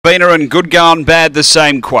Arabina and Good Gone Bad the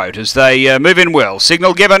same quote as they move in well.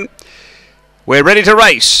 Signal given. We're ready to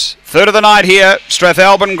race. Third of the night here.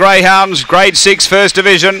 Strathalbyn Greyhounds, Grade 6 First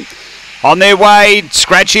Division. On their way,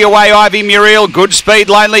 scratchy away, Ivy Muriel. Good speed,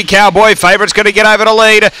 Lonely Cowboy. Favourite's going to get over to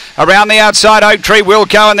lead. Around the outside, Oak Tree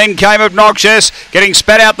Wilco, and then came Obnoxious. Getting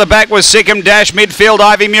spat out the back was Sikkim Dash. Midfield,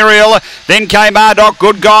 Ivy Muriel. Then came Ardoc,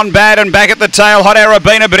 Good Gone Bad, and back at the tail, Hot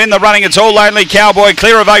Arabina. But in the running, it's all Lonely Cowboy,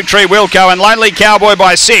 clear of Oak Tree Wilco, and Lonely Cowboy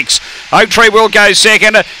by 6. Oak Tree Wilco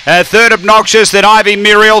second. Third, Obnoxious, then Ivy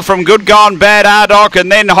Muriel from Good Gone Bad, Ardoc,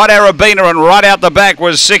 and then Hot Arabina, and right out the back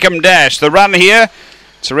was Sikkim Dash. The run here,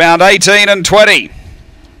 it's around 18 and 20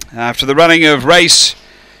 after the running of race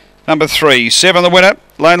number 3. 7 the winner,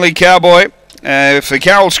 Lonely Cowboy for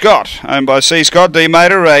Carol Scott, owned by C. Scott D.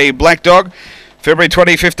 Mater, a black dog. February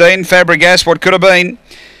 2015, Fabregas, what could have been.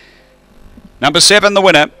 Number 7 the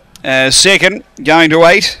winner. Second, going to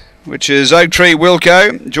 8, which is Oak Tree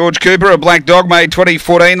Wilco. George Cooper, a black dog, made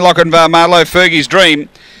 2014, Lochinvar Marlow, Fergie's Dream.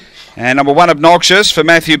 And number 1, Obnoxious for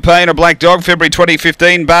Matthew Payne, a black dog, February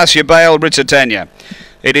 2015, Barcia Bale, Ritzitania.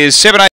 It is 7